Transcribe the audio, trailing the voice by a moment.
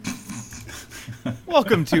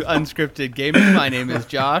Welcome to Unscripted Gaming. My name is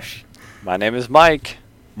Josh. My name is Mike.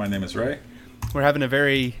 My name is Ray. We're having a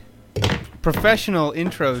very professional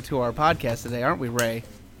intro to our podcast today, aren't we, Ray?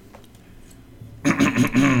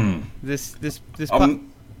 This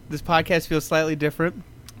podcast feels slightly different.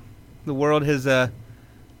 The world has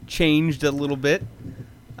changed a little bit.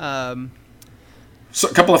 So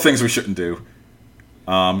a couple of things we shouldn't do.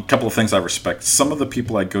 A couple of things I respect. Some of the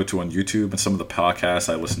people I go to on YouTube and some of the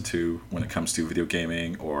podcasts I listen to when it comes to video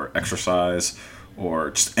gaming or exercise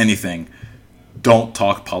or just anything don't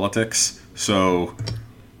talk politics. So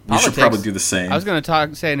we should probably do the same. I was going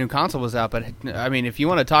to say a new console was out, but I mean, if you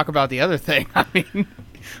want to talk about the other thing, I mean,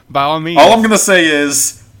 by all means. All I'm going to say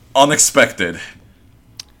is unexpected,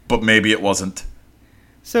 but maybe it wasn't.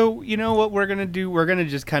 So you know what we're going to do? We're going to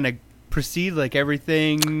just kind of proceed like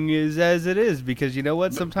everything is as it is, because you know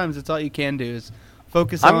what? Sometimes it's all you can do is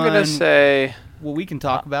focus on. I'm gonna say what we can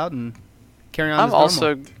talk about and carry on. I'm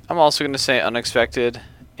also gonna say unexpected,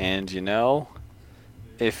 and you know,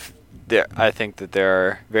 I think that there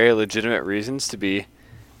are very legitimate reasons to be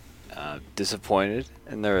disappointed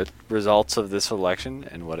in the results of this election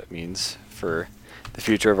and what it means for the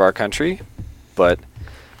future of our country. But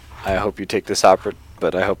I hope you take this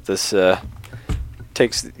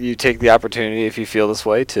take the opportunity, if you feel this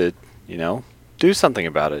way, to, you know, do something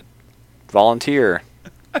about it. Volunteer.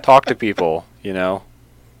 Talk to people, you know.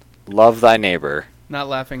 Love thy neighbor. Not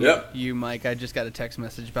laughing at you, Mike. I just got a text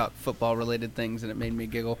message about football-related things, and it made me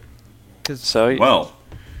giggle. We are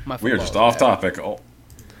just off topic.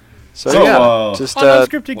 Just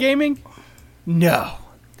unscripted gaming? No.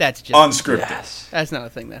 That's just... Unscripted. Yes. That's not a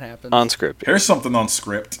thing that happens. Unscripted. Here's something on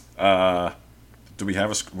script. Do we have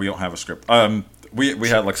a... We don't have a script. We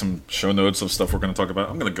had like some show notes of stuff we're going to talk about.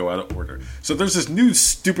 I'm going to go out of order. So there's this new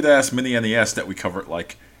stupid-ass Mini NES that we covered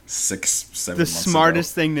like 6-7 months ago. The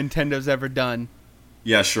smartest thing Nintendo's ever done.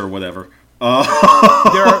 Yeah, sure, whatever. There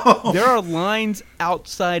are lines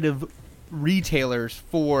outside of retailers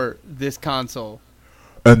for this console.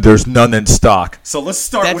 And there's none in stock. So let's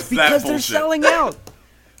start with that bullshit. That's because they're selling out.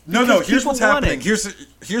 No, here's what's happening.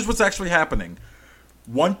 Here's what's actually happening.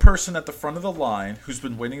 One person at the front of the line who's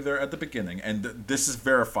been waiting there at the beginning, and this is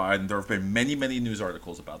verified, and there have been many, many news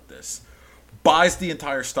articles about this, buys the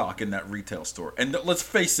entire stock in that retail store. And let's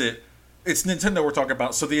face it, it's Nintendo we're talking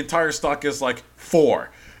about, so the entire stock is like 4.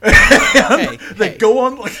 They go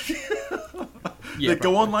on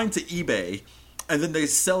go online to eBay, and then they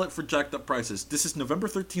sell it for jacked up prices. This is November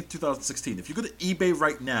 13th, 2016. If you go to eBay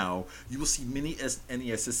right now, you will see Mini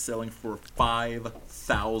NES is selling for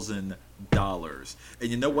 $5,000. And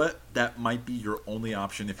you know what? That might be your only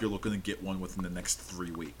option if you're looking to get one within the next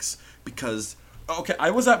 3 weeks. Because,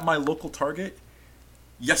 I was at my local Target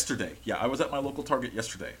yesterday. Yeah, I was at my local Target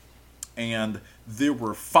yesterday. And there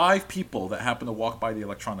were 5 people that happened to walk by the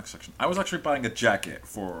electronics section. I was actually buying a jacket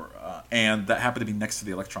and that happened to be next to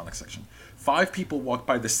the electronics section. 5 people walked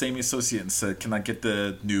by the same associate and said, "Can I get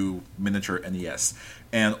the new miniature NES?"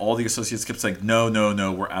 And all the associates kept saying, No,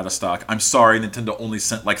 we're out of stock. I'm sorry, Nintendo only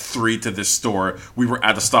sent like 3 to this store. We were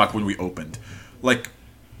out of stock when we opened. Like,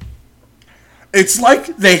 it's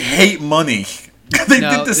like they hate money. They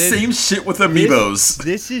did the same shit with Amiibos.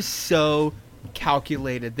 This is so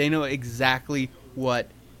calculated. They know exactly what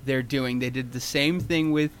they're doing. They did the same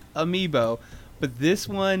thing with Amiibo, but this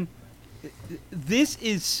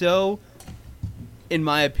is so, in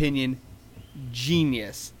my opinion,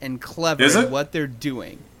 genius and clever in what they're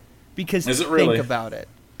doing. Because think about it.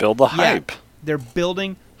 Build the hype. Yeah, they're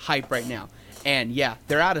building hype right now. And yeah,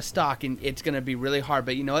 they're out of stock and it's going to be really hard.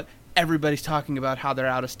 But you know what? Everybody's talking about how they're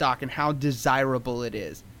out of stock and how desirable it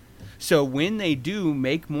is. So when they do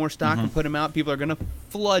make more stock and put them out, people are going to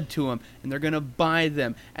flood to them and they're going to buy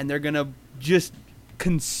them and they're going to just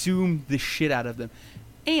consume the shit out of them.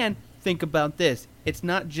 And think about this. It's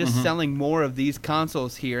not just selling more of these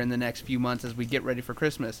consoles here in the next few months as we get ready for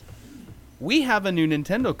Christmas. We have a new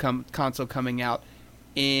Nintendo console coming out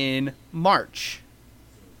in March.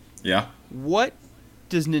 Yeah. What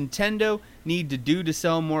does Nintendo need to do to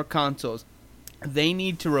sell more consoles? They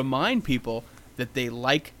need to remind people that they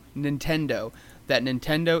like Nintendo, that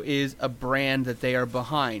Nintendo is a brand that they are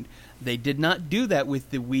behind. They did not do that with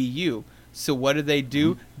the Wii U. So what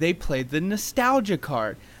do? They play the nostalgia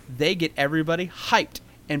card. They get everybody hyped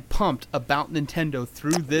and pumped about Nintendo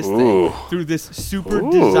through this thing, through this super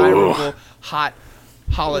desirable, hot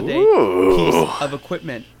holiday piece of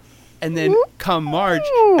equipment. And then come March,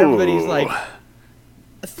 everybody's like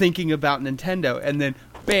thinking about Nintendo. And then,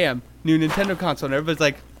 bam, new Nintendo console. And everybody's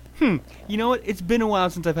like, you know what? It's been a while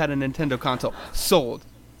since I've had a Nintendo console. Sold.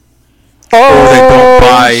 Or they don't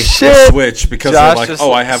buy the Switch because Josh, they're like,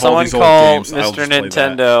 oh, I have all these old games. Someone I'll call Mr. just play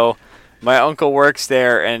Nintendo. My uncle works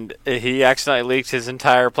there, and he accidentally leaked his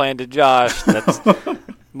entire plan to Josh. That's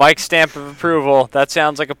Mike's stamp of approval. That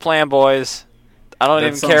sounds like a plan, boys. I don't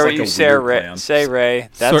even care what you say, Ray.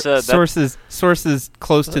 That's sources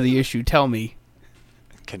close to the issue. Tell me.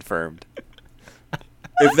 Confirmed.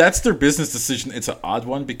 If that's their business decision, it's an odd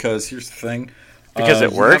one because here's the thing. Because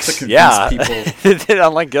it works? Yeah.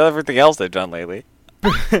 Unlike everything else they've done lately.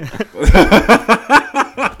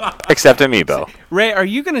 Except Amiibo. Ray, are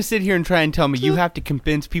you going to sit here and try and tell me you have to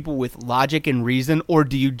convince people with logic and reason, or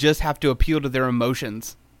do you just have to appeal to their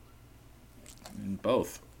emotions?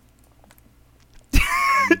 Both.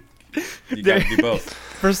 You got to do both.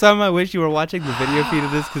 For some, I wish you were watching the video feed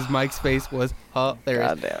of this because Mike's face was hilarious.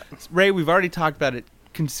 God damn it. Ray, we've already talked about it.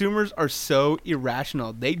 Consumers are so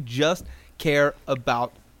irrational. They just care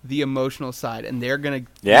about the emotional side, and they're going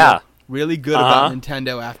to feel really good about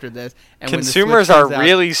Nintendo after this. And consumers are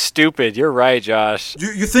really stupid. You're right, Josh.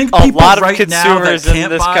 You think a people lot of right consumers now that in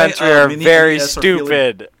this country are very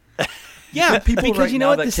stupid. Yeah, people because right you know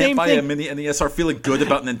now what, that the can't same buy thing. a Mini NES are feeling good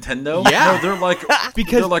about Nintendo. Yeah, no, they're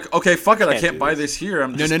like, okay, fuck it, I can't buy this here.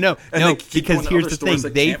 I'm just, no. Because here's the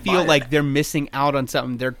thing: they feel like it. they're missing out on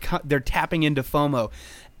something. They're tapping into FOMO.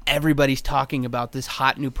 Everybody's talking about this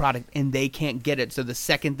hot new product, and they can't get it. So the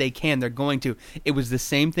second they can, they're going to. It was the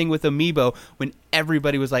same thing with Amiibo when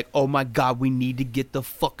everybody was like, "Oh my god, we need to get the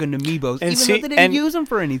fucking Amiibos," even though they didn't use them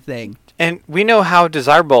for anything. And we know how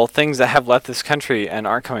desirable things that have left this country and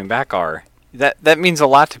aren't coming back are. That means a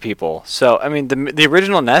lot to people. So I mean, the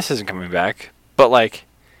original NES isn't coming back, but like,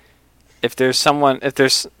 if there's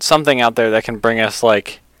something out there that can bring us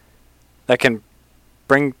that can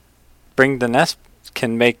bring the NES,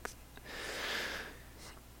 can make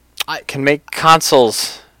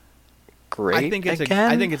consoles great. I think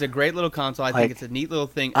it's a great little console. I think it's a neat little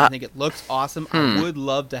thing. I think it looks awesome. I would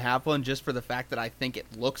love to have one just for the fact that I think it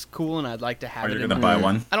looks cool and I'd like to have it. Are you going to buy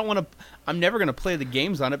one? I don't want to. I'm never going to play the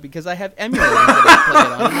games on it because I have emulators that I play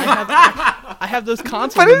it on. And I have those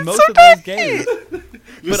consoles and most of those games.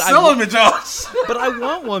 You're selling me, Josh. But I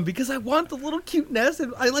want one because I want the little cute NES,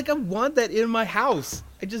 and I want that in my house.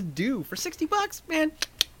 I just do for $60, man.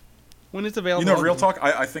 When it's available. You know, real talk,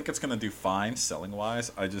 I think it's going to do fine selling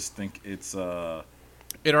wise. I just think it's it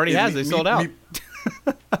already has. They sold out.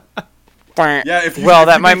 Yeah,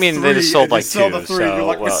 that might mean they just sold like two. You're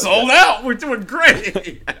like, we're sold out. We're doing great.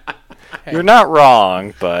 Hey. You're not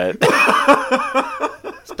wrong, but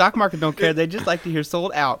stock market don't care. They just like to hear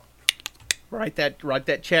sold out. Write that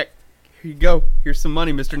check. Here you go. Here's some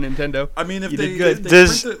money, Mr. Nintendo. I mean, if you they did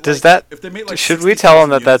good. If they made like should we tell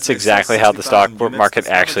them that that's exactly how the stock market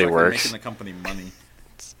actually works? Making the company money.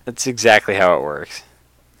 That's exactly how it works.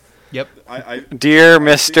 Yep. Dear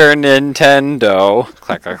Mr. Nintendo,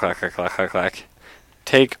 clack clack clack clack clack clack clack.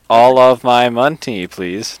 Take all of my money,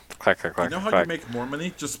 please. Clack clack clack. You know how clack. you make more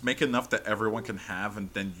money? Just make enough that everyone can have,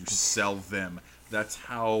 and then you sell them. That's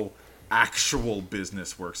how actual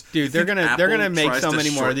business works. Dude, they're gonna make so many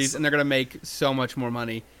more of these, and they're gonna make so much more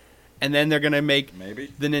money, and then they're gonna make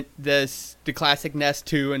the classic NES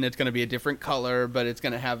 2, and it's gonna be a different color, but it's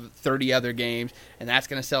gonna have 30 other games, and that's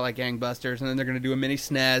gonna sell like gangbusters. And then they're gonna do a mini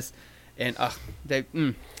SNES, and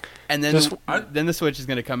and then the Switch is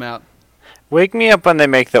gonna come out. Wake me up when they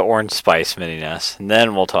make the Orange Spice mini NES, and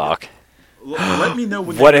then we'll talk. Let me know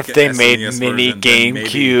when what if they made SNES mini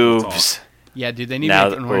GameCubes? Yeah, dude, they need to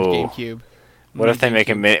make an orange GameCube. What if they make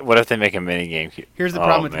a mini GameCube? Here's the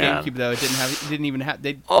problem with the GameCube though. It didn't even have.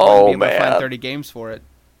 They wouldn't be able to find 30 games for it.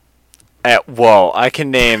 Whoa, I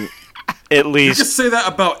can name at least. You just say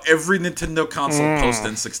that about every Nintendo console post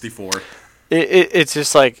N64. It's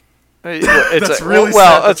just like. That's really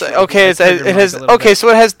well. sad. So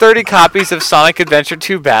it has 30 copies of Sonic Adventure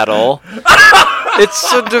 2 Battle. It's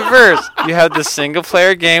so diverse. You have the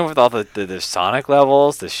single-player game with all the Sonic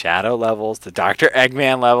levels, the Shadow levels, the Dr.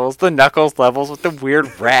 Eggman levels, the Knuckles levels with the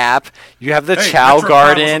weird rap. You have the Chow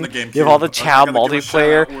Garden. You have all the Chow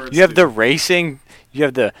multiplayer. You have the racing. You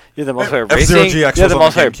have the multiplayer racing. You have the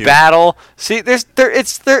multiplayer battle. See,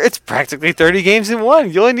 it's practically 30 games in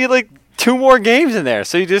one. You only need like 2 more games in there,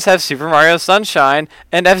 so you just have Super Mario Sunshine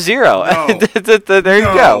and F-Zero. No. There you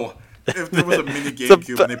go. If there was a mini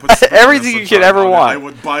GameCube and they put Super everything Mario you could ever want, I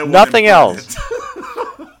would buy one. Nothing else.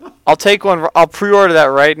 I'll take one. I'll pre-order that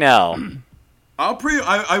right now.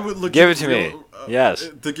 I would look. Give it to me. Yes.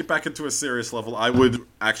 To get back into a serious level, I would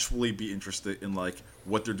actually be interested in like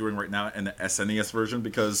what they're doing right now in the SNES version,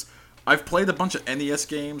 because I've played a bunch of NES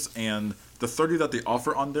games, and the 30 that they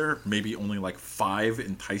offer on there, maybe only like 5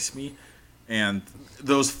 entice me. And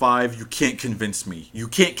those 5, you can't convince me. You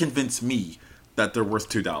can't convince me that they're worth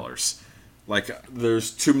 $2. Like, there's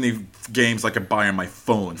too many games I can buy on my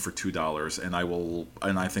phone for $2,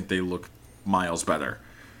 and I think they look miles better.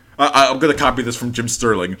 I'm going to copy this from Jim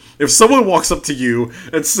Sterling. If someone walks up to you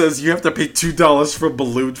and says you have to pay $2 for a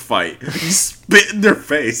balloon fight, you spit in their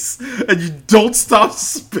face, and you don't stop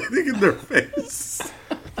spitting in their face.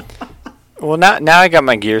 Well, now I got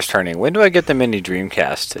my gears turning. When do I get the mini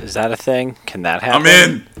Dreamcast? Is that a thing? Can that happen? I'm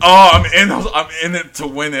in. Oh, I'm in it to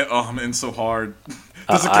win it. Oh, I'm in so hard.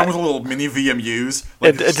 Does it come with a little mini VMUs?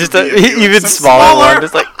 Like it's just an even smaller one.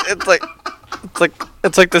 It's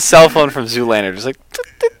like the cell phone from Zoolander. Just like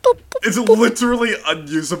it's literally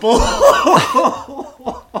unusable.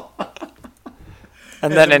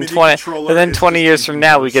 and then in 20 years from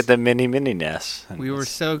now, we get the mini NES. We were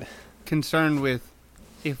so concerned with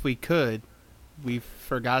if we could, we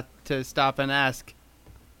forgot to stop and ask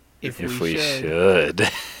if we should.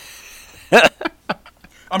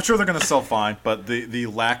 I'm sure they're going to sell fine, but the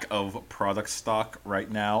lack of product stock right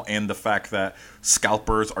now and the fact that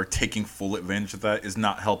scalpers are taking full advantage of that is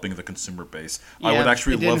not helping the consumer base. Yeah, I would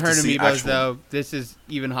actually love to see Amiibos, though. This is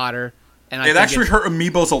even hotter. And it actually hurt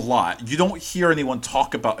Amiibos a lot. You don't hear anyone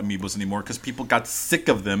talk about Amiibos anymore because people got sick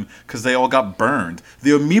of them because they all got burned.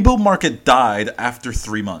 The Amiibo market died after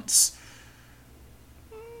 3 months.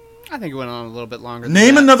 I think it went on a little bit longer.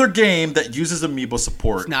 Name another game that uses Amiibo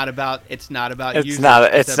support. It's not about It's users.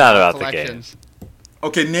 It's not about the games.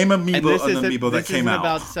 Okay, name an Amiibo that came out.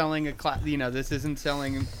 This isn't about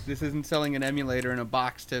selling this isn't selling an emulator in a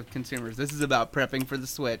box to consumers. This is about prepping for the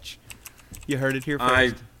Switch. You heard it here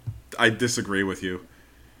first. I disagree with you.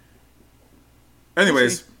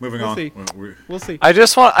 Anyways, moving on. We'll see. I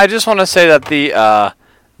just want to say that the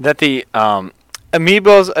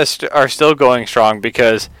Amiibos are still going strong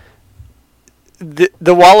because the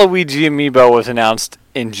Waluigi Amiibo was announced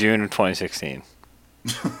in June of 2016.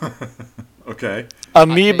 Okay.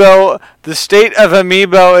 Amiibo, the state of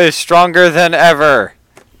Amiibo is stronger than ever.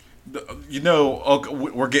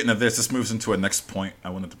 We're getting to this. This moves into a next point I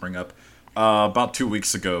wanted to bring up. About 2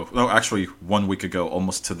 weeks ago, no, actually 1 week ago,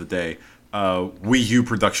 almost to the day, Wii U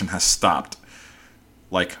production has stopped.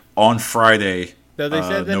 Like, on Friday, So they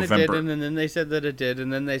said that November. it did, and then they said that it did,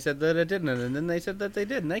 and then they said that it didn't, and then they said that they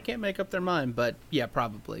did, and they can't make up their mind, but yeah,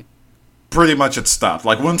 probably. Pretty much it stopped.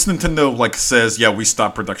 Like, once Nintendo says, yeah, we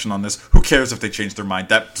stopped production on this, who cares if they change their mind?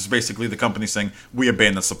 That's basically the company saying, we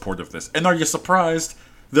abandon support of this. And are you surprised?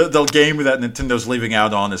 The game that Nintendo's leaving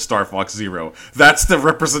out on is Star Fox Zero. That's the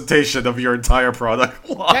representation of your entire product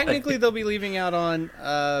line. Technically, they'll be leaving out on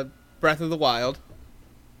Breath of the Wild.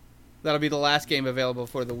 That'll be the last game available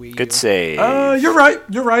for the Wii U. Good save. You're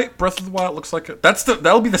right. Breath of the Wild looks like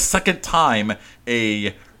that'll be the second time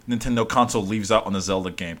a Nintendo console leaves out on a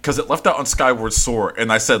Zelda game, because it left out on Skyward Sword,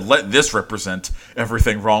 and I said, let this represent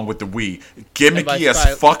everything wrong with the Wii. Gimmicky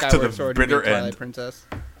as fuck to the bitter end. Princess.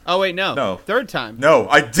 Oh wait, no. Third time. No,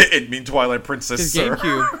 I didn't mean Twilight Princess, sir.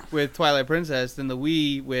 GameCube with Twilight Princess, then the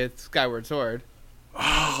Wii with Skyward Sword.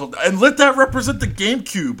 Oh, and let that represent the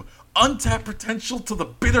GameCube. Untapped potential to the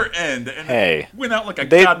bitter end, and went out like a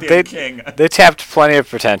goddamn king. They tapped plenty of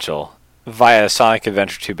potential via Sonic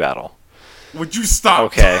Adventure 2 Battle. Would you stop?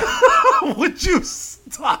 Okay. Would you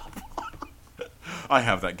stop? I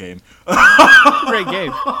have that game. Great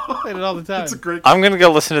game. Played it all the time. It's a great game. I'm gonna go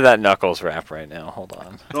listen to that Knuckles rap right now. Hold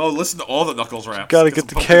on. Oh, listen to all the Knuckles raps. Gotta get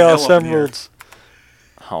the Chaos Emeralds.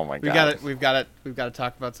 Oh my god. We've got to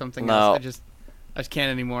talk about something else. I just can't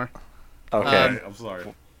anymore. Okay. I'm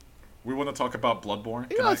sorry. We want to talk about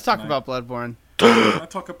Bloodborne. Let's talk about Bloodborne. Can I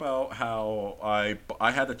talk about how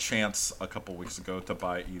I had a chance a couple weeks ago to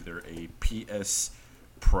buy either a PS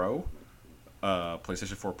Pro,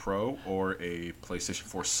 PlayStation 4 Pro, or a PlayStation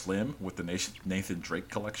 4 Slim with the Nathan Drake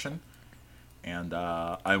collection, and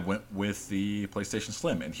I went with the PlayStation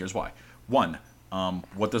Slim, and here's why. One,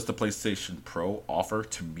 what does the PlayStation Pro offer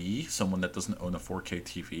to me, someone that doesn't own a 4K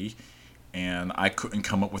TV? And I couldn't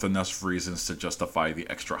come up with enough reasons to justify the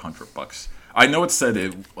extra $100. I know it said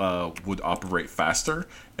it would operate faster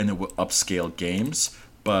and it would upscale games,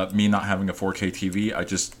 but me not having a 4K TV, I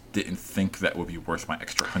just didn't think that would be worth my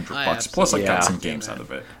extra $100. Plus, I got some games out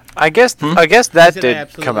of it. I guess that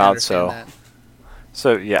did come out.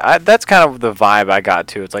 So yeah, that's kind of the vibe I got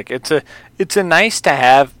to. It's like it's a nice to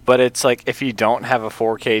have, but it's like if you don't have a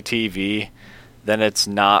 4K TV, then it's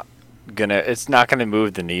not gonna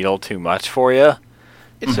move the needle too much for you.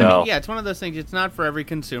 It's one of those things. It's not for every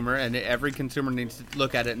consumer, and every consumer needs to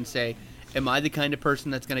look at it and say, am I the kind of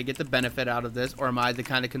person that's going to get the benefit out of this, or am I the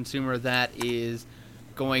kind of consumer that is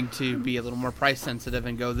going to be a little more price sensitive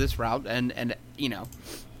and go this route? And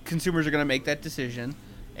consumers are going to make that decision,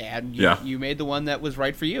 and you made the one that was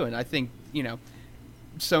right for you. And I think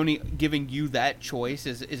Sony giving you that choice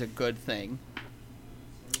is a good thing.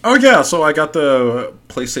 Oh yeah, so I got the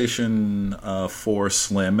PlayStation 4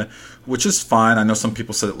 Slim, which is fine. I know some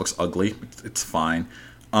people said it looks ugly. It's fine.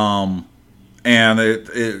 And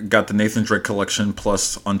it got the Nathan Drake collection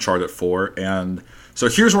plus Uncharted 4. And so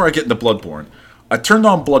here's where I get into Bloodborne. I turned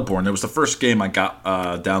on Bloodborne. It was the first game I got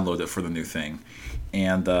downloaded for the new thing.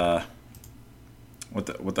 And what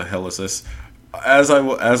the hell is this?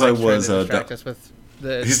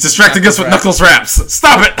 He's distracting us with Knuckles raps.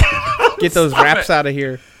 Stop it! Get those raps out of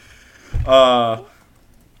here. I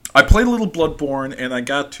played a little Bloodborne, and I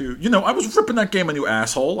got to... I was ripping that game a new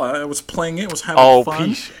asshole. I was playing it, was having fun.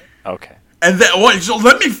 Peace. Okay. And then...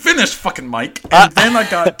 let me finish, fucking Mike. And then I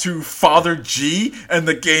got to Father G, and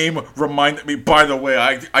the game reminded me... By the way,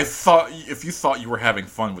 I thought... If you thought you were having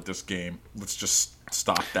fun with this game, let's just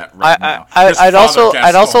stop that now.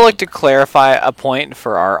 I'd also like to clarify a point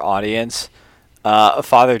for our audience.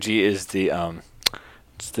 Father G is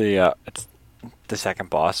it's the second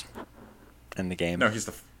boss in the game. No, he's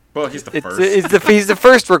the first. He's the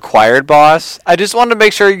first required boss. I just wanted to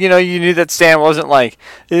make sure you knew that Stan wasn't like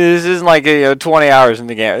this isn't like 20 hours in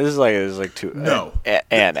the game. This is like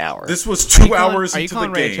an hour. This was 2 hours into the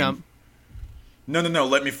Ray game. Chump? No.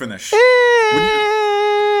 Let me finish.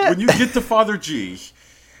 When you get to Father G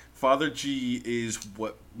is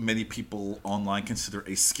what many people online consider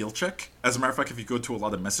a skill check. As a matter of fact, if you go to a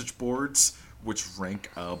lot of message boards which rank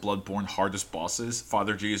Bloodborne hardest bosses,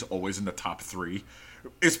 Father G is always in the top 3.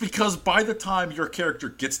 It's because by the time your character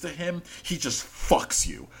gets to him, he just fucks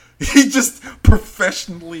you. He just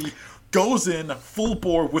professionally goes in full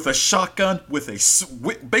bore with a shotgun, with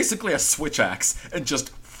basically a switch axe, and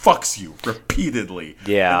just fucks you repeatedly.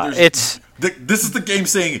 Yeah, this is the game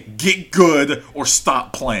saying, get good or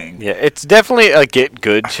stop playing. Yeah, it's definitely a get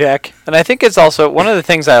good check. And I think it's also one of the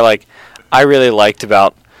things I really liked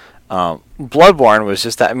about Bloodborne was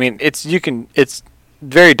just that, it's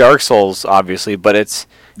very Dark Souls, obviously, but it's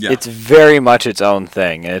very much its own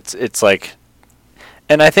thing. It's like,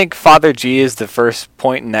 and I think Father G is the first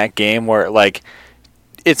point in that game where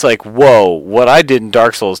it's like, whoa, what I did in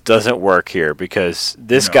Dark Souls doesn't work here because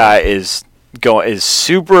this guy is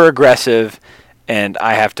super aggressive, and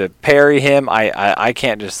I have to parry him. I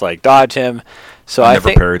can't just dodge him. So I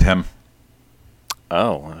never parried him.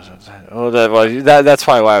 That's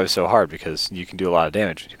probably why it was so hard, because you can do a lot of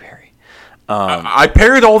damage when you parry. I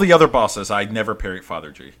parried all the other bosses. I never parried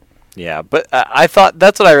Father G. Yeah, but I thought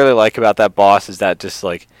that's what I really like about that boss is that just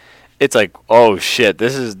it's like, oh shit,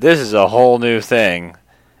 this is a whole new thing,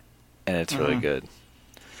 and it's really good.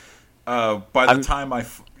 By the time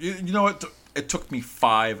it took me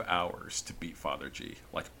 5 hours to beat Father G,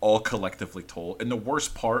 all collectively told. And the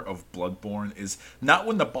worst part of Bloodborne is not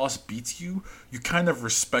when the boss beats you, you kind of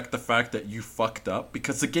respect the fact that you fucked up,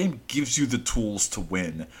 because the game gives you the tools to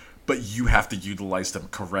win, but you have to utilize them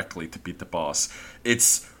correctly to beat the boss.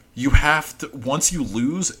 You have to, once you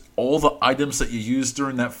lose, all the items that you used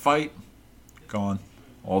during that fight, gone.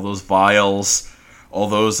 All those vials, all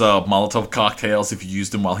those Molotov cocktails, if you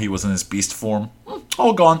used them while he was in his beast form,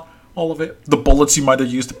 all gone. All of it. The bullets you might have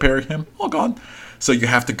used to parry him, all gone. So you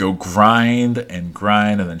have to go grind and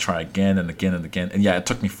then try again and again and again. And yeah, it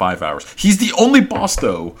took me 5 hours. He's the only boss,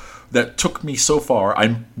 though, that took me so far.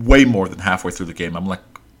 I'm way more than halfway through the game. I'm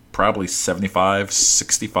probably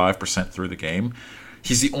 65% through the game.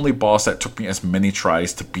 He's the only boss that took me as many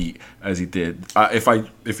tries to beat as he did.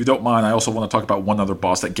 If you don't mind, I also want to talk about one other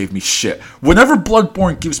boss that gave me shit. Whenever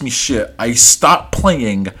Bloodborne gives me shit, I stop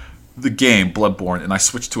playing the game Bloodborne and I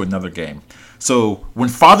switch to another game. So when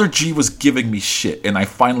Father G was giving me shit and I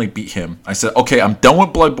finally beat him, I said, okay, I'm done with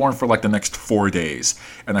Bloodborne for the next 4 days.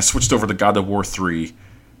 And I switched over to God of War 3.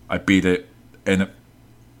 I beat it, and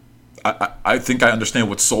I think I understand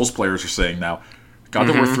what Souls players are saying now. God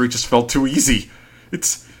of War 3 just felt too easy.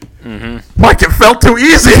 Mike, it felt too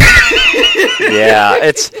easy. Yeah,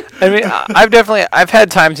 I've had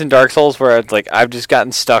times in Dark Souls where it's I've just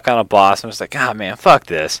gotten stuck on a boss and I'm just like, ah, man, fuck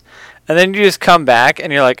this. And then you just come back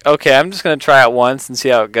and you're like, okay, I'm just gonna try it once and see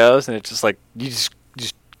how it goes, and it's just you just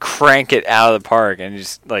crank it out of the park and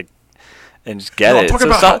just get it. I'm talking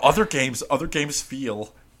about how other games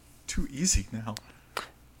feel too easy now.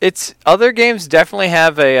 It's other games definitely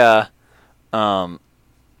have you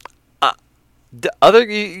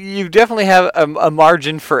definitely have a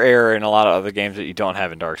margin for error in a lot of other games that you don't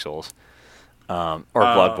have in Dark Souls or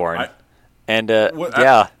Bloodborne.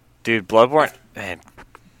 Dude, Bloodborne, man.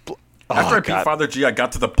 After I beat Father G, I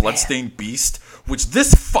got to the Bloodstained Beast, which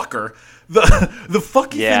this fucker... The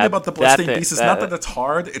fucking thing about the Bloodstained Beast is not that it's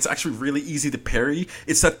hard. It's actually really easy to parry.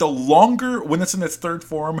 It's that the longer, when it's in its third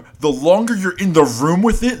form, the longer you're in the room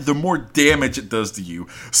with it, the more damage it does to you.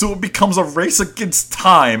 So it becomes a race against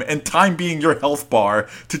time, and time being your health bar,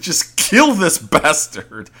 to just kill this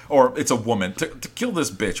bastard. Or it's a woman. To kill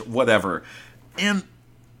this bitch, whatever. And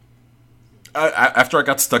after I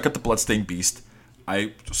got stuck at the Bloodstained Beast,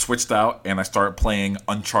 I switched out and I started playing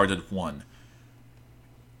Uncharted 1.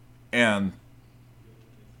 And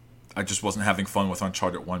I just wasn't having fun with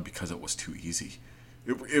Uncharted 1 because it was too easy.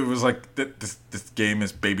 It was like, this game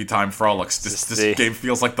is baby time frolics. This game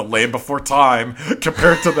feels like the Land Before Time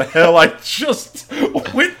compared to the hell I just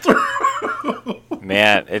went through.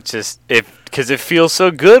 Man, because it feels so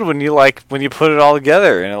good when you put it all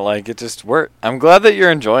together, and it just works. I'm glad that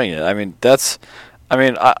you're enjoying it. I mean,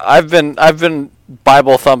 I've been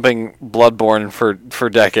Bible thumping Bloodborne for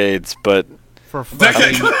decades, but for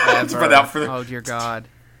fucking It's been out for... Oh dear God!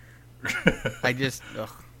 I just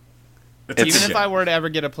even if I were to ever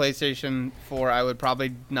get a PlayStation 4, I would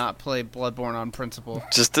probably not play Bloodborne on principle.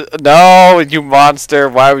 No, you monster!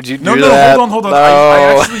 Why would you do that? No, hold on.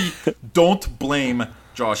 I actually don't blame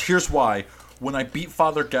Josh. Here's why. When I beat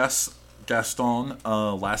Father Gaston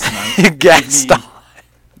last night, Gaston.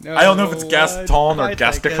 I don't know if it's Gaston or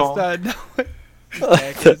Gascon.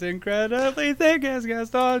 Neck is incredibly thick as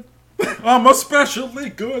Gaston. I'm especially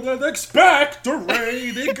good at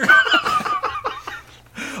expectorating.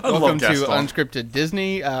 Welcome to Unscripted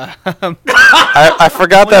Disney. I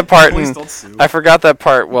forgot that part. I forgot that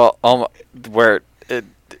part. Well, where it,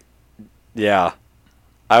 yeah,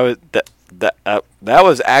 I was that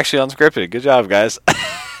was actually unscripted. Good job, guys.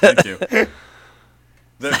 Thank you.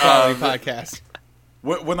 Podcast.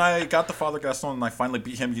 When I got the Father Gaston and I finally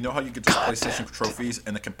beat him, you know how you get those PlayStation trophies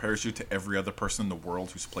and it compares you to every other person in the world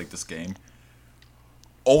who's played this game?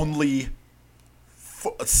 Only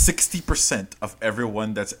 60% of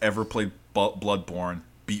everyone that's ever played Bloodborne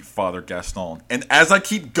beat Father Gaston. And as I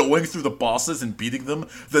keep going through the bosses and beating them,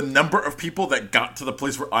 the number of people that got to the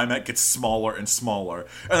place where I'm at gets smaller and smaller.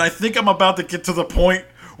 And I think I'm about to get to the point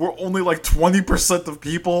where only 20% of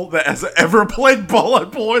people that has ever played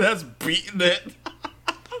Bloodborne has beaten it.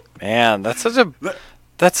 Man, that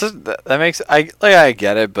makes I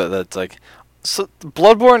get it, but that's so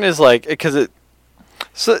Bloodborne is because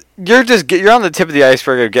so you're on the tip of the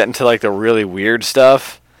iceberg of getting to the really weird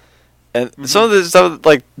stuff, and some of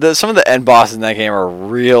the end bosses in that game are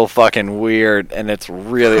real fucking weird, and it's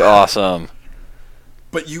really awesome.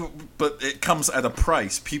 But it comes at a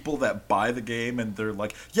price. People that buy the game and they're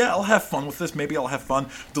like, yeah, I'll have fun with this. Maybe I'll have fun.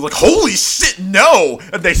 They're like, holy shit, no,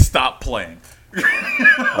 and they stop playing.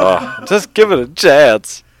 Just give it a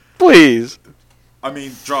chance, please. I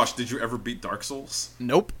mean, Josh, did you ever beat Dark Souls?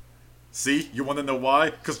 Nope. See, you want to know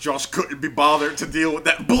why? Because Josh couldn't be bothered to deal with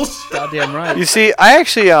that bullshit. Goddamn right. You see, I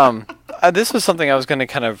actually this was something I was going to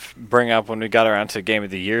kind of bring up when we got around to Game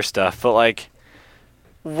of the Year stuff, but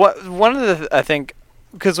one of the I think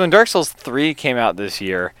because when Dark Souls 3 came out this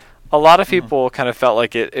year, a lot of people kind of felt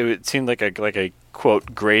like it seemed like a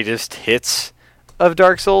quote greatest hits of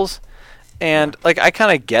Dark Souls. And I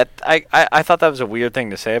kind of get, I thought that was a weird thing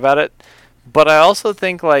to say about it, but I also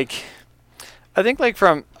think from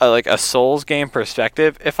a Souls game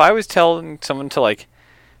perspective, if I was telling someone to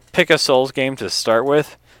pick a Souls game to start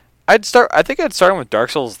with, I think I'd start with Dark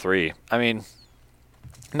Souls 3. I mean,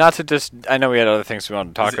 not to just, I know we had other things we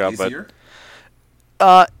wanted to talk about, easier?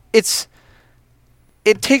 But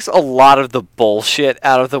it takes a lot of the bullshit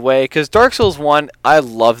out of the way, because Dark Souls 1, I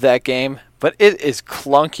love that game. But it is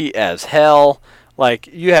clunky as hell.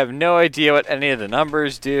 You have no idea what any of the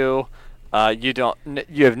numbers do.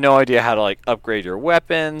 You have no idea how to upgrade your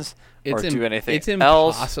weapons or do anything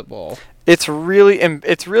else. It's impossible. It's really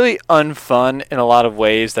unfun in a lot of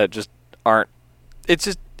ways that just aren't. It's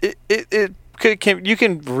just you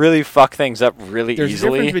can really fuck things up really There's easily.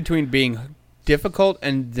 There's a difference between being difficult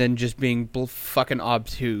and then just being fucking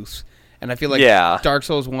obtuse. And I feel Dark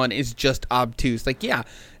Souls 1 is just obtuse.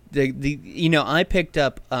 I picked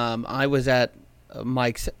up. I was at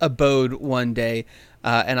Mike's abode one day,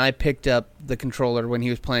 and I picked up the controller when he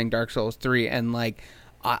was playing Dark Souls 3, and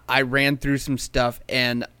I ran through some stuff,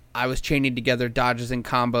 and I was chaining together dodges and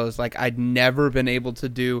combos like I'd never been able to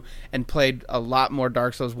do, and played a lot more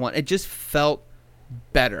Dark Souls 1. It just felt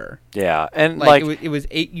better. Yeah, and it was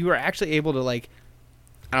you were actually able to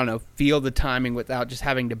I don't know, feel the timing without just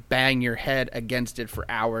having to bang your head against it for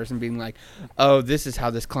hours and being like, oh, this is how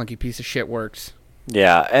this clunky piece of shit works.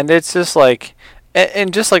 Yeah, and it's just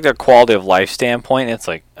and just the quality of life standpoint, it's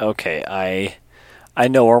okay, I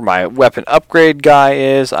know where my weapon upgrade guy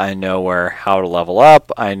is. I know how to level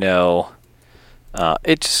up. I know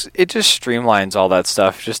it just streamlines all that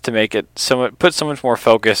stuff just to make it put so much more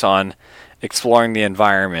focus on exploring the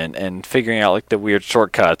environment and figuring out like the weird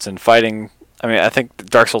shortcuts and fighting. I mean, I think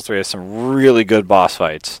Dark Souls 3 has some really good boss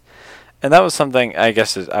fights. And that was something, I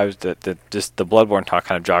guess, just the Bloodborne talk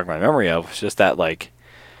kind of jogged my memory of. Was just that, like,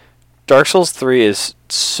 Dark Souls 3 is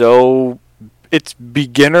it's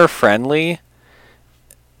beginner friendly,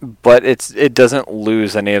 but it doesn't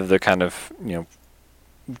lose any of the kind of,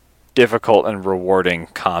 difficult and rewarding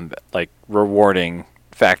rewarding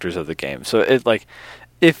factors of the game. So it like,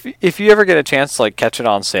 if you ever get a chance to like catch it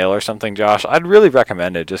on sale or something, Josh, I'd really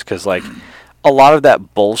recommend it just because like. A lot of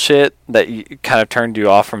that bullshit that kind of turned you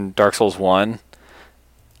off from Dark Souls 1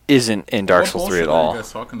 isn't in Dark Souls 3 at all. What are you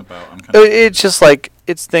guys talking about? It's just like,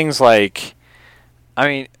 it's things like, I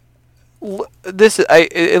mean,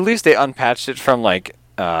 at least they unpatched it from like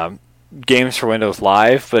games for Windows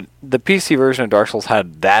Live, but the PC version of Dark Souls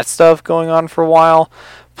had that stuff going on for a while.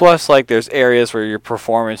 Plus, like, there's areas where your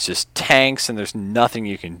performance just tanks and there's nothing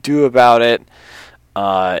you can do about it.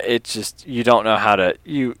 It's just, you don't know how to...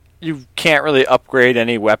 You can't really upgrade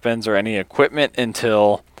any weapons or any equipment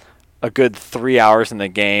until a good 3 hours in the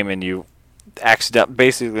game, and you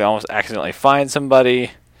basically almost accidentally find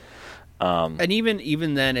somebody. And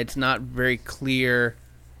even then, it's not very clear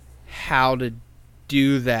how to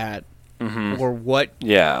do that or what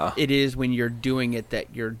it is when you're doing it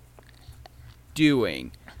that you're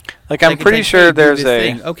doing. Like, I'm pretty sure there's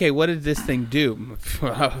thing. Okay, what did this thing do?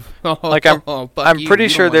 Like, I'm pretty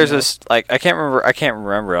sure there's I can't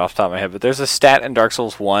remember off the top of my head, but there's a stat in Dark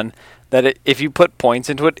Souls 1 that if you put points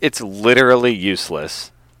into it, it's literally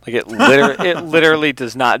useless. Like, it literally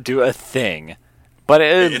does not do a thing. But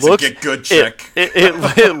it's looks a get good check.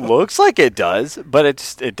 It looks like it does, but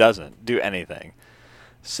it doesn't do anything.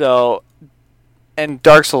 So, and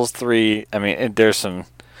Dark Souls 3, I mean, there's some...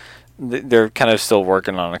 They're kind of still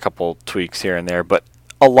working on a couple tweaks here and there, but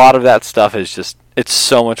a lot of that stuff is just, it's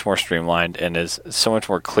so much more streamlined and is so much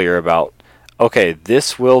more clear about, okay,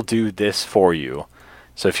 this will do this for you.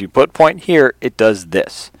 So if you put point here, it does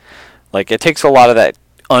this. Like, it takes a lot of that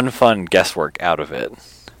unfun guesswork out of it.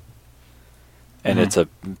 And it's a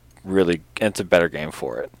better game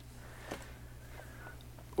for it.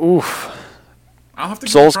 Oof. I'll have to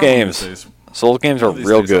Souls games. Souls games are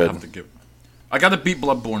real good. I gotta beat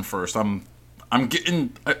Bloodborne first. I'm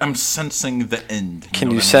sensing the end. Can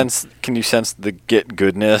you sense the get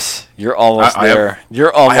goodness? You're almost there.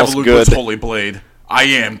 You're almost I have good. Ludwig's Holy Blade. I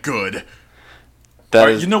am good.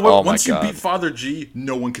 You know what? Once you beat Father G,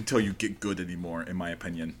 no one can tell you get good anymore, in my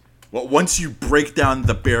opinion. Well, once you break down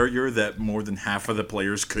the barrier that more than half of the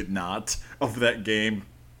players could not of that game,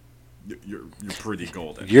 you're pretty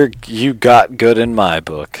golden. You got good in my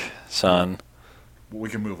book, son. We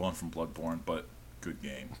can move on from Bloodborne, but good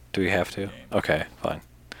game. Do we have to? Okay, fine.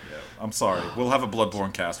 Yeah, I'm sorry. We'll have a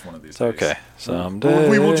Bloodborne cast one of these days. Okay, someday.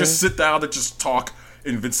 We will just sit down and just talk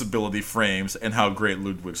invincibility frames and how great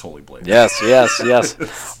Ludwig's Holy Blade is.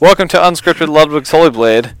 Yes. Welcome to Unscripted Ludwig's Holy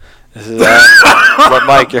Blade. This is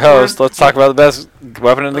Mike, your host. Let's talk about the best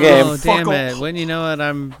weapon in the game. Oh, damn it. When you know what,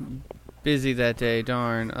 I'm busy that day.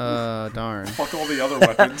 Darn. Fuck all the other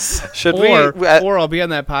weapons. Or I'll be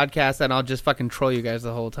on that podcast and I'll just fucking troll you guys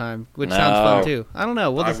the whole time, which sounds fun too. I don't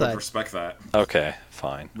know. We'll decide. I would respect that. Okay,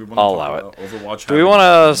 fine. I'll allow it. Overwatch. Do we want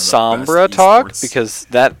a Sombra talk? Because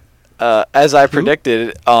that, as I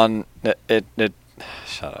predicted on it,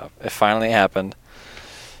 shut up. It finally happened.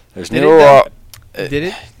 There's Did new.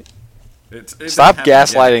 Did it? Stop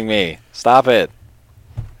gaslighting me. Stop it.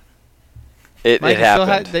 It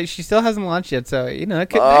happened. She still hasn't launched yet, so that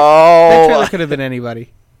trailer could have been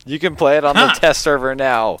anybody. You can play it on the test server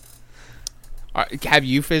now. Have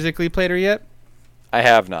you physically played her yet? I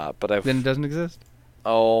have not, but I've. Then it doesn't exist.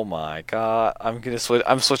 Oh my god! I'm gonna switch.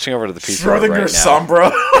 I'm switching over to the PC right now.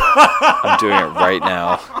 Sombra. I'm doing it right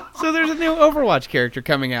now. So there's a new Overwatch character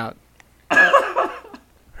coming out.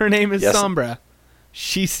 Her name is Sombra.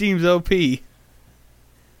 She seems OP.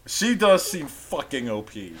 She does seem fucking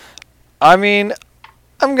OP. I mean,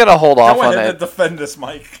 I'm gonna hold off on it. Go ahead and defend this,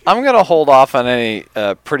 Mike. I'm gonna hold off on any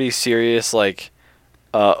pretty serious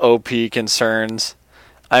OP concerns.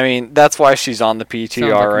 I mean, that's why she's on the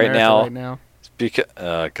PTR right now. Because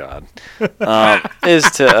God,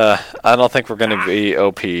 I don't think we're gonna be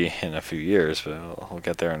OP in a few years, but we'll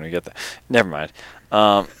get there when we get there. Never mind.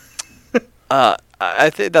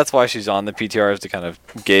 I think that's why she's on the PTR, is to kind of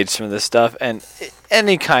gauge some of this stuff, and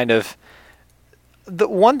any kind of. The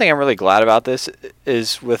one thing I'm really glad about this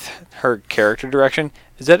is with her character direction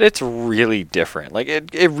is that it's really different. Like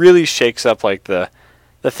it really shakes up like the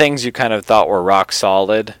the things you kind of thought were rock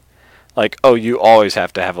solid, like, oh, you always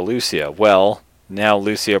have to have a Lucio. Well, now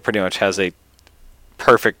Lucio pretty much has a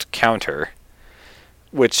perfect counter,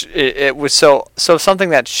 which it was so something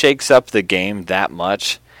that shakes up the game that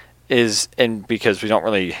much is, and because we don't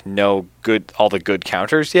really know all the good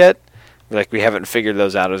counters yet, like we haven't figured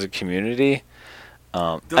those out as a community.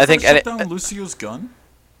 I think shut down Lucio's gun.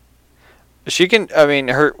 She can. I mean,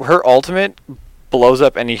 her ultimate blows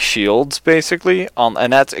up any shields basically,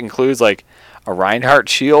 and that includes like a Reinhardt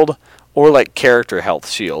shield or like character health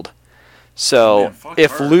shield. So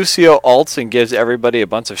if Lucio ults and gives everybody a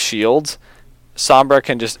bunch of shields, Sombra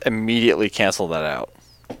can just immediately cancel that out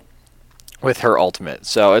with her ultimate.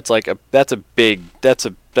 So it's like that's big.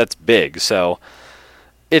 So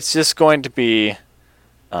it's just going to be.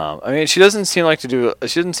 I mean, she doesn't seem like doing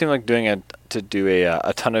a ton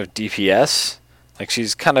of DPS. Like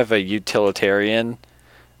she's kind of a utilitarian,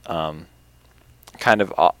 kind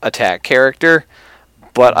of attack character.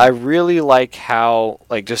 But I really like how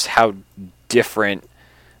different,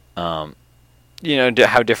 how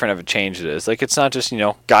different of a change it is. Like it's not just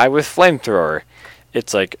guy with flamethrower.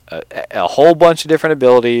 It's like a whole bunch of different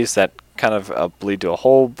abilities that kind of lead to a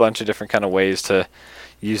whole bunch of different kind of ways to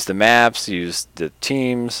use the maps, use the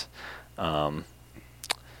teams. And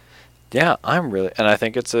I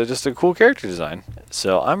think it's just a cool character design.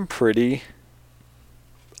 So I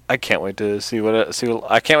can't wait to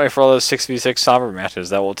I can't wait for all those 6v6 Sombra matches.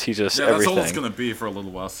 That will teach us everything. That's all it's going to be for a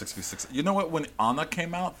little while, 6v6. You know what? When Ana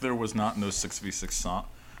came out, there was no 6v6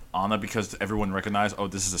 Ana because everyone recognized, oh,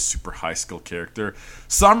 this is a super high skill character.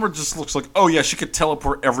 Sombra just looks like, oh yeah, she could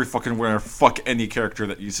teleport every fucking where, fuck any character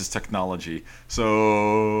that uses technology.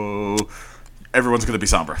 So everyone's going to be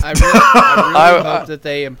Sombra. I really hope that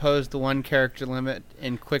they impose the one character limit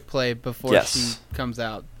in quick play before she comes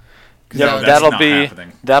out. Yeah, that'll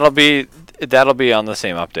be on the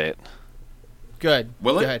same update. Good.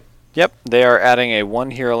 Will it? Go ahead. Yep, they are adding a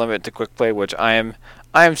 1 hero limit to quick play, which I am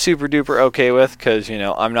super duper okay with because I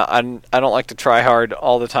don't like to try hard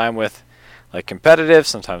all the time with like competitive.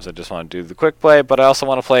 Sometimes I just want to do the quick play, but I also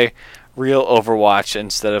want to play real Overwatch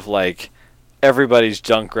instead of like everybody's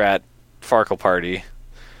Junkrat Farkle Party.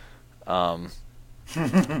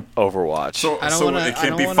 Overwatch. So it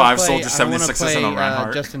can't be 5 soldiers, 76s, and a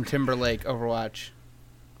Reinhardt. Justin Timberlake Overwatch.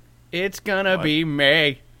 It's gonna be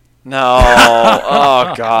me. No.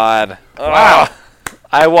 Oh God. Wow.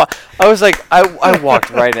 I was like, I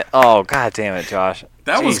walked right in. Oh God damn it, Josh.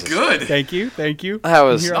 That was good. Thank you. That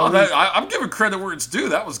was. I'm giving credit where it's due.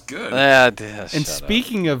 That was good. And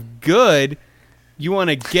speaking of good, you want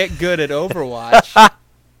to get good at Overwatch?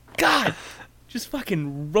 God, just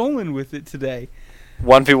fucking rolling with it today.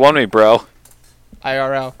 1v1 me, bro.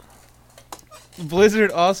 IRL.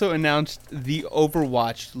 Blizzard also announced the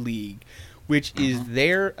Overwatch League, which is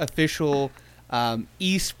their official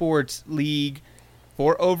eSports league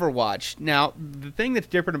for Overwatch. Now, the thing that's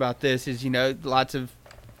different about this is, lots of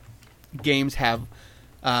games have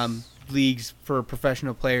leagues for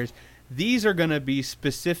professional players. These are going to be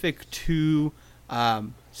specific to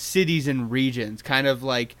cities and regions, kind of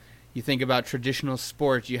like you think about traditional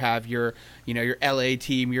sports. You have your LA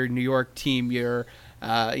team, your New York team, your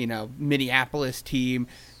Minneapolis team,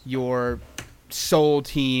 your Seoul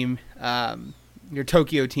team, your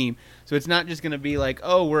Tokyo team. So it's not just going to be like,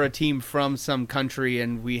 oh, we're a team from some country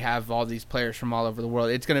and we have all these players from all over the world.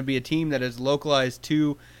 It's going to be a team that is localized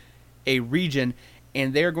to a region,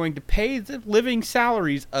 and they're going to pay the living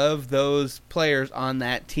salaries of those players on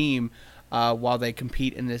that team while they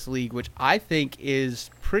compete in this league, which I think is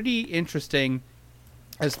pretty interesting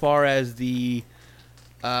as far as the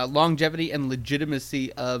longevity and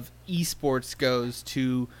legitimacy of esports goes,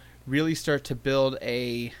 to really start to build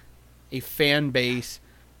a fan base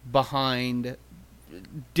behind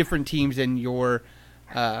different teams in your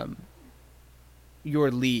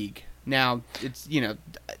league. Now, it's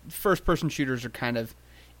first-person shooters are kind of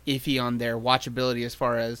iffy on their watchability as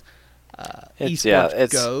far as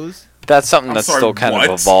esports goes. That's something that's still kind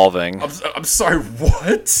of evolving. I'm sorry,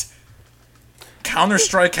 what?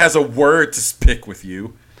 Counter-Strike has a word to pick with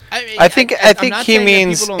you. I think he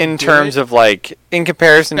means in terms of like in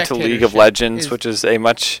comparison to League of Legends, which is a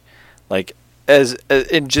much like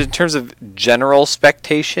in terms of general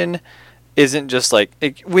spectation, isn't just like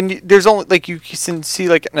when there's only like you can see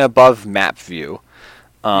like an above map view,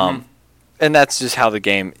 and that's just how the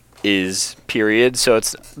game is. Period. So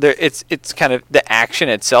it's there. It's kind of the action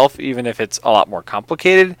itself, even if it's a lot more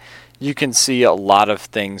complicated. You can see a lot of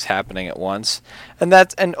things happening at once, and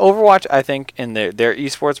Overwatch. I think in their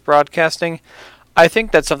esports broadcasting, I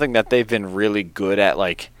think that's something that they've been really good at,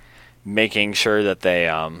 like making sure that they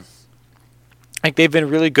like they've been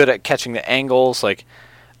really good at catching the angles. Like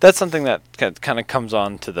that's something that kind of comes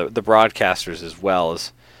on to the broadcasters as well,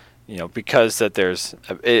 as because that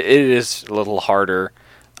it is a little harder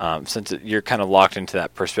since you're kind of locked into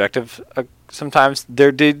that perspective. Sometimes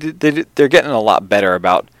they're getting a lot better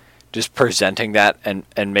about just presenting that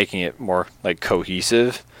and making it more like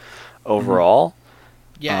cohesive overall.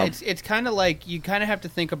 Yeah, it's kind of like you kind of have to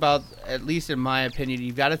think about, at least in my opinion,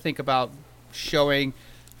 you've got to think about showing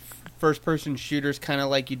first-person shooters kind of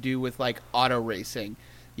like you do with like auto racing.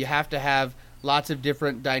 You have to have lots of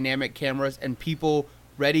different dynamic cameras and people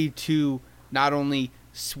ready to not only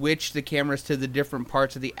switch the cameras to the different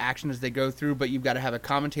parts of the action as they go through, but you've got to have a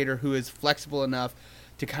commentator who is flexible enough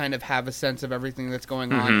to kind of have a sense of everything that's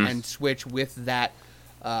going on and switch with that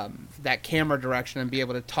that camera direction and be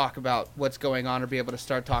able to talk about what's going on, or be able to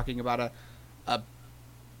start talking about a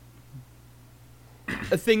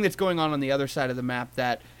thing that's going on the other side of the map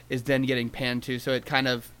that is then getting panned to. So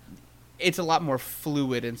it's a lot more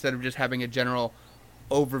fluid instead of just having a general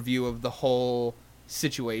overview of the whole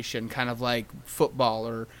situation, kind of like football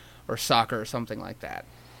or soccer or something like that.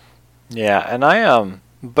 Yeah, and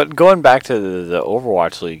but going back to the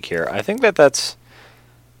Overwatch League here, I think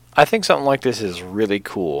I think something like this is really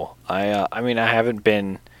cool. I mean, I haven't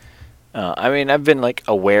been, I've been like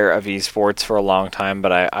aware of esports for a long time,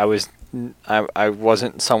 but I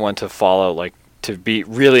wasn't someone to follow, like to be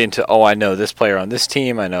really into. Oh, I know this player on this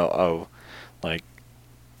team. I know.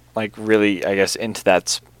 Like really, I guess into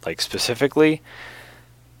that like specifically.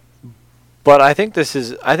 But I think this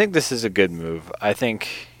is a good move. I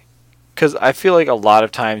think because I feel like a lot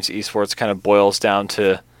of times esports kind of boils down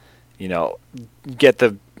to, get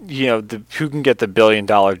the who can get the $1 billion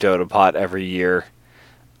Dota pot every year.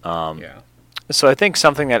 So I think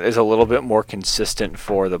something that is a little bit more consistent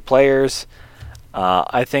for the players.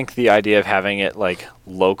 I think the idea of having it like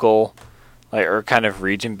local, like or kind of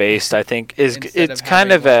region based, I think it's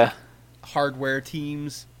kind of a hardware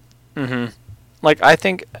teams. Mm-hmm. Like I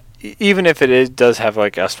think even if it does have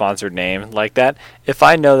like a sponsored name like that, if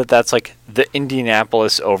I know that that's like the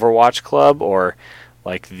Indianapolis Overwatch Club or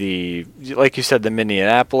like like you said, the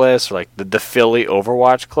Minneapolis or like the Philly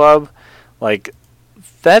Overwatch Club, like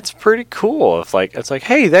that's pretty cool. If like it's like,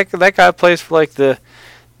 hey, that guy plays for like the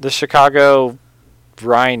Chicago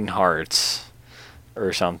Reinhardts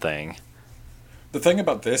or something. The thing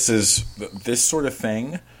about this is this sort of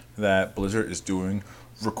thing that Blizzard is doing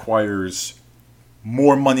requires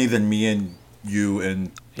more money than me and you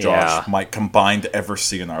and Josh might combine to ever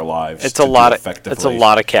see in our lives. It's a lot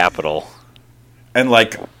of capital. And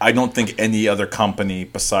like I don't think any other company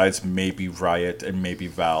besides maybe Riot and maybe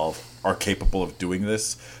Valve are capable of doing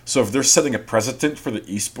this. So if they're setting a precedent for the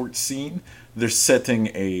esports scene, they're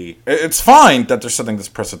setting it's fine that they're setting this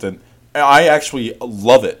precedent. I actually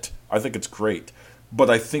love it. I think it's great. But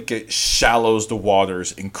I think it shallows the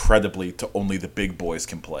waters incredibly to only the big boys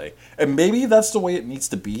can play. And maybe that's the way it needs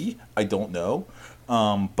to be. I don't know.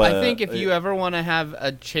 But I think if you ever want to have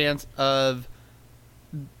a chance of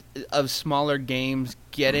smaller games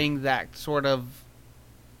getting that sort of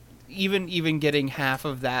even getting half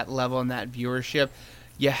of that level and that viewership,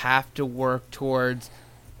 you have to work towards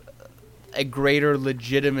a greater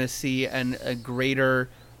legitimacy and a greater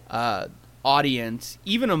audience,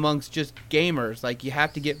 even amongst just gamers. Like you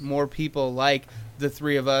have to get more people like the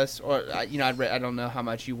three of us, or I don't know how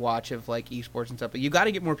much you watch of like esports and stuff, but you got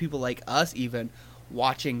to get more people like us even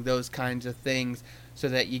watching those kinds of things, so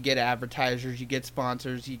that you get advertisers, you get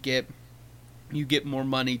sponsors, you get more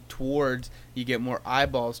money towards, you get more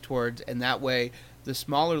eyeballs towards, and that way the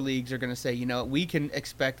smaller leagues are going to say, we can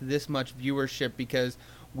expect this much viewership because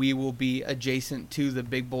we will be adjacent to the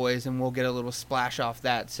big boys and we'll get a little splash off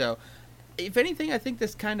that. So if anything, I think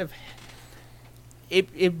this kind of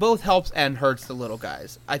it both helps and hurts the little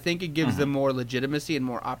guys. I think it gives them more legitimacy and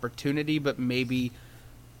more opportunity, but maybe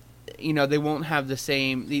they won't have the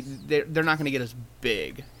same. They're not going to get as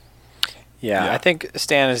big. Yeah, I think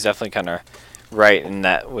Stan is definitely kind of right in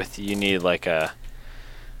that. With you need like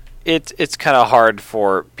it's kind of hard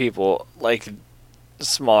for people like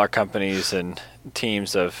smaller companies and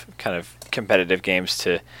teams of kind of competitive games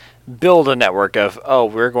to build a network of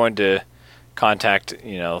we're going to contact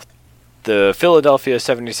the Philadelphia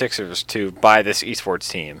 76ers to buy this esports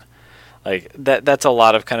team. Like that's a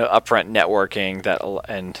lot of kind of upfront networking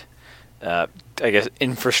and I guess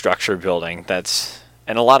infrastructure building.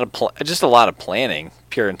 And a lot of planning,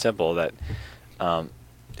 pure and simple. That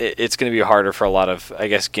it's going to be harder for a lot of, I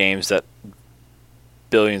guess, games that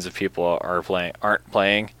billions of people aren't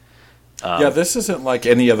playing. This isn't like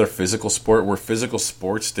any other physical sport. Where physical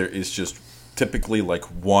sports, there is just typically like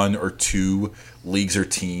one or two leagues or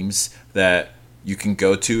teams that you can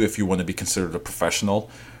go to if you want to be considered a professional.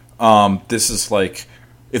 This is like,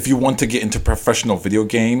 if you want to get into professional video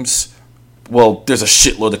games, well, there's a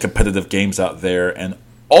shitload of competitive games out there, and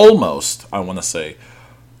almost most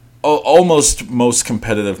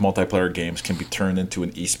competitive multiplayer games can be turned into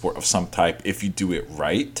an esport of some type if you do it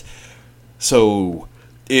right. So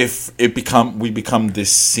if we become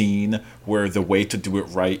this scene where the way to do it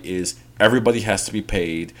right is everybody has to be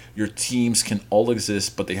paid, your teams can all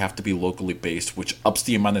exist, but they have to be locally based, which ups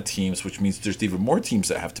the amount of teams, which means there's even more teams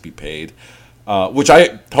that have to be paid.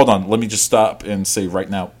 Hold on, let me just stop and say right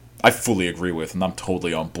now, I fully agree with, and I'm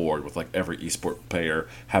totally on board with like every esport player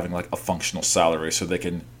having like a functional salary so they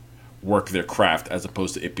can work their craft as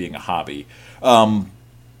opposed to it being a hobby.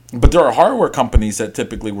 But there are hardware companies that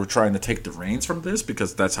typically were trying to take the reins from this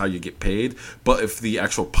because that's how you get paid. But if the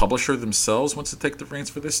actual publisher themselves wants to take the reins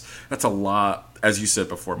for this, that's a lot. As you said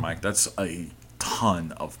before, Mike, that's a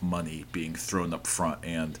ton of money being thrown up front,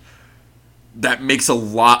 and that makes a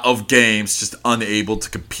lot of games just unable to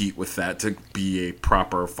compete with that to be a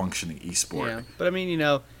proper functioning esport. Yeah, but I mean, you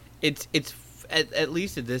know, it's at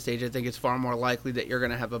least at this stage, I think it's far more likely that you're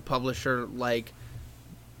going to have a publisher like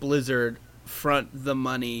Blizzard front the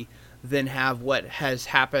money than have what has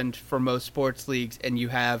happened for most sports leagues, and you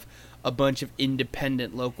have a bunch of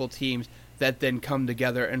independent local teams that then come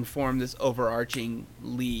together and form this overarching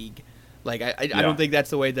league. Like, I don't think that's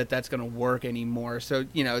the way that's going to work anymore. So,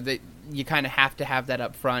 you know, you kind of have to have that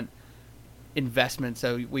upfront investment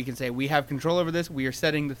so we can say we have control over this, we are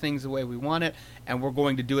setting the things the way we want it, and we're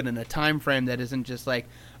going to do it in a time frame that isn't just like,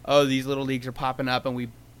 oh, these little leagues are popping up and we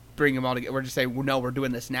bring them all together. We're just saying, well, no, we're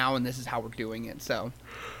doing this now and this is how we're doing it. So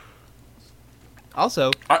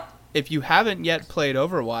also, if you haven't yet played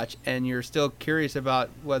Overwatch and you're still curious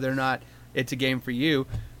about whether or not it's a game for you,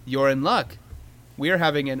 you're in luck. We are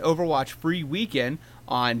having an Overwatch free weekend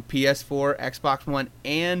on PS4, Xbox One,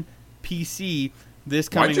 and PC this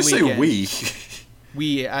coming weekend. Why'd you say we?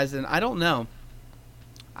 We, as in, I don't know.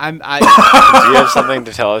 Do you have something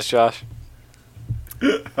to tell us, Josh?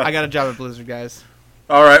 I got a job at Blizzard, guys.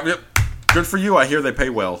 All right, good for you. I hear they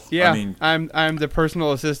pay well. Yeah, I mean, I'm the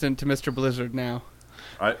personal assistant to Mr. Blizzard now.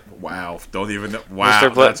 Wow, don't even know. Wow,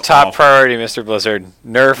 that's top awful. Priority, Mr. Blizzard.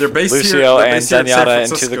 Nerf Lucio and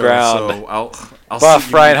Zenyatta into the ground. So I'll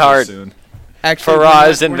buff Reinhardt. Soon. Actually,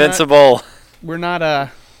 Faraz invincible. We're not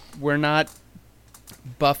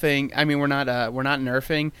buffing. I mean, we're not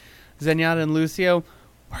nerfing Zenyatta and Lucio.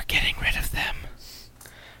 We're getting rid of them.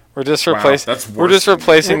 We're just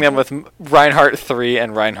replacing them with Reinhardt 3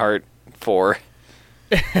 and Reinhardt 4.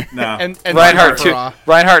 No. and Reinhardt 2.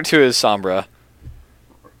 Reinhardt 2 is Sombra.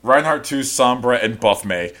 Reinhardt 2, Sombra, and Buff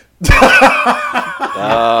May.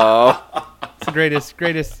 Oh. It's the greatest.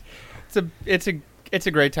 It's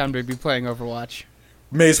a great time to be playing Overwatch.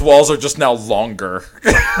 May's walls are just now longer.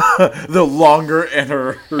 They're longer, and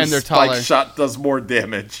her they're spike taller. Shot does more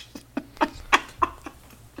damage.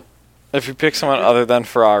 If you pick someone other than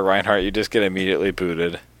Farrar Reinhardt, you just get immediately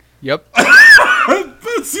booted. Yep.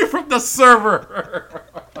 Boots you from the server.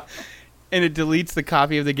 And it deletes the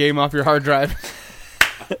copy of the game off your hard drive.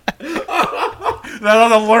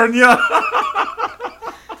 That'll learn you.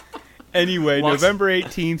 Anyway, November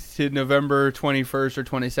 18th to November 21st or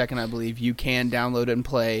 22nd, I believe, you can download and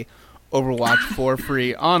play Overwatch for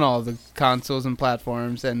free on all the consoles and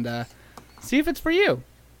platforms, and see if it's for you.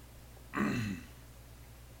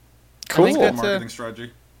 Cool. I think that's marketing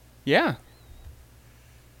strategy. Yeah.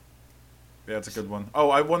 Yeah, it's a good one. Oh,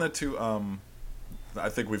 I wanted to. I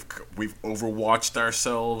think we've overwatched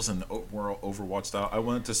ourselves and we're overwatched out. I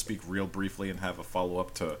wanted to speak real briefly and have a follow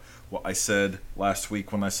up to what I said last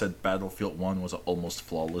week when I said Battlefield 1 was an almost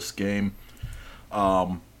flawless game.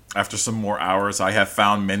 After some more hours, I have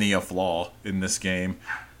found many a flaw in this game.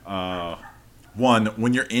 One,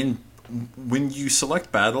 when you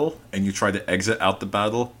select battle and you try to exit out the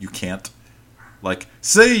battle, you can't. Like,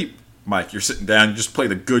 say, Mike, you're sitting down, you just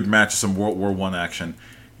played a good match of some World War I action,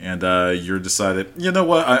 and you're decided, you know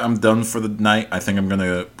what, I'm done for the night, I think I'm going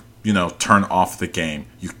to, turn off the game.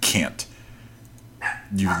 You can't.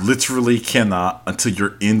 You literally cannot until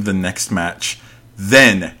you're in the next match.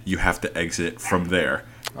 Then you have to exit from there.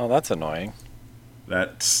 Oh, that's annoying.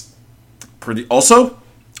 That's pretty... Also,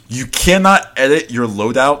 you cannot edit your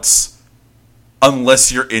loadouts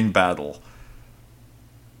unless you're in battle.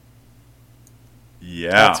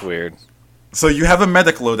 Yeah. That's weird. So you have a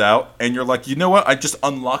medic loadout, and you're like, you know what? I just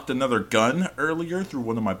unlocked another gun earlier through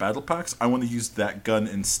one of my battle packs. I want to use that gun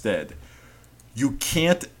instead. You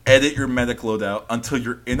can't edit your medic loadout until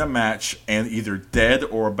you're in a match and either dead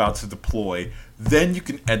or about to deploy. Then you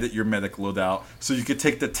can edit your medic loadout so you can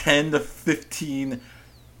take the 10 to 15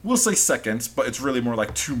 we'll say seconds, but it's really more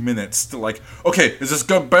like 2 minutes to like, okay, is this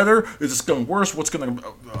gun better? Is this gun worse? What's going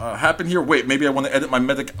to happen here? Wait, maybe I want to edit my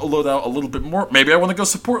medic loadout a little bit more. Maybe I want to go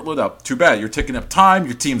support loadout. Too bad. You're taking up time.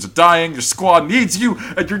 Your teams are dying. Your squad needs you.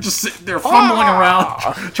 And you're just sitting there fumbling around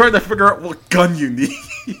trying to figure out what gun you need.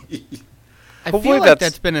 I feel like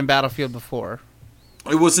that's been in Battlefield before.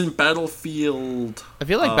 It was in Battlefield. I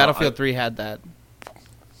feel like Battlefield 3 had that.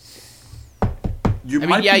 You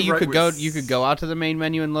could go out to the main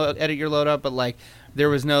menu and edit your loadout, but like there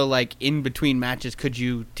was no like in between matches. Could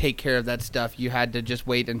you take care of that stuff? You had to just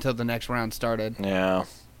wait until the next round started. Yeah.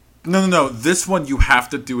 No. This one you have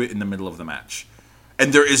to do it in the middle of the match,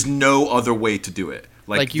 and there is no other way to do it.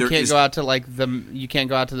 Like you can't go out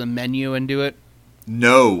to the menu and do it.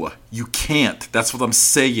 No, you can't. That's what I'm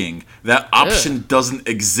saying. That option doesn't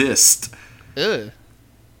exist. Ugh.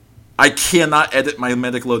 I cannot edit my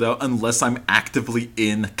medic loadout unless I'm actively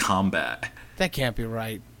in combat. That can't be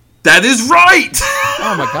right. That is right!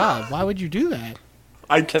 Oh my god, why would you do that?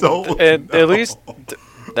 I don't know. At least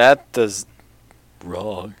that does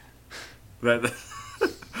wrong.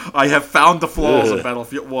 I have found the flaws of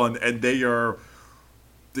Battlefield 1, and they are...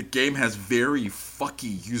 The game has very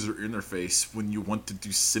fucky user interface when you want to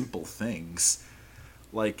do simple things.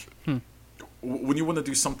 Like... When you want to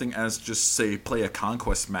do something as just, say, play a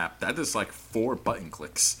conquest map, that is like 4 button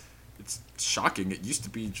clicks. It's shocking. It used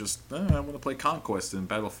to be just, I want to play conquest in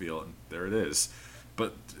Battlefield, and there it is.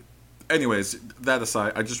 But anyways, that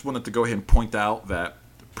aside, I just wanted to go ahead and point out that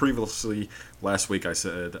previously, last week, I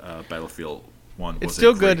said Battlefield 1 was It's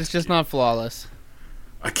still good, it's just not flawless.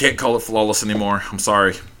 I can't call it flawless anymore. I'm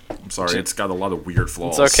sorry. It's got a lot of weird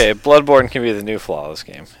flaws. It's okay. Bloodborne can be the new flawless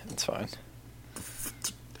game. It's fine.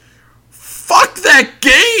 Fuck that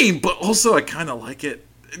game! But also, I kind of like it.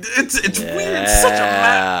 It's weird. It's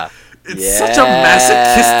such a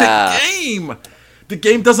masochistic game. The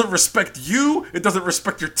game doesn't respect you. It doesn't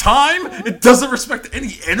respect your time. It doesn't respect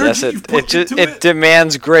any energy you put into it. It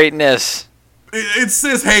demands greatness. It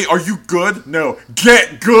says, "Hey, are you good? No,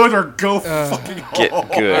 get good or go fucking home." Get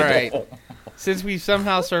good. All right. Since we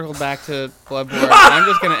somehow circled back to Bloodborne, I'm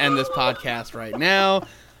just gonna end this podcast right now.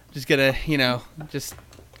 Just gonna,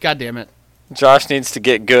 God damn it. Josh needs to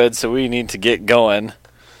get good, so we need to get going.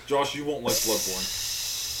 Josh, you won't like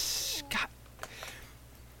Bloodborne. God.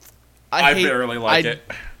 I barely like it.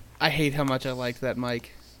 I hate how much I liked that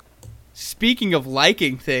mic. Speaking of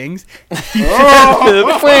liking things, make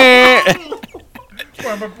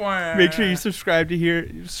sure you subscribe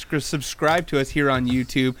to us here on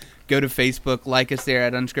YouTube. Go to Facebook, like us there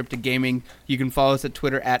at Unscripted Gaming. You can follow us at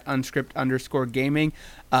Twitter at unscript_gaming.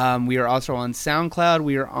 We are also on SoundCloud.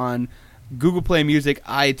 We are on Google Play Music,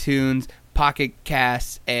 iTunes, Pocket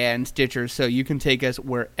Casts, and Stitcher, so you can take us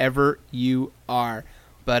wherever you are.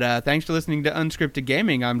 But thanks for listening to Unscripted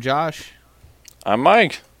Gaming. I'm Josh. I'm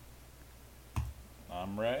Mike.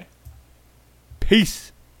 I'm Ray.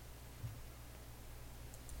 Peace.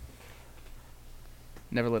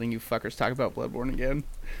 Never letting you fuckers talk about Bloodborne again.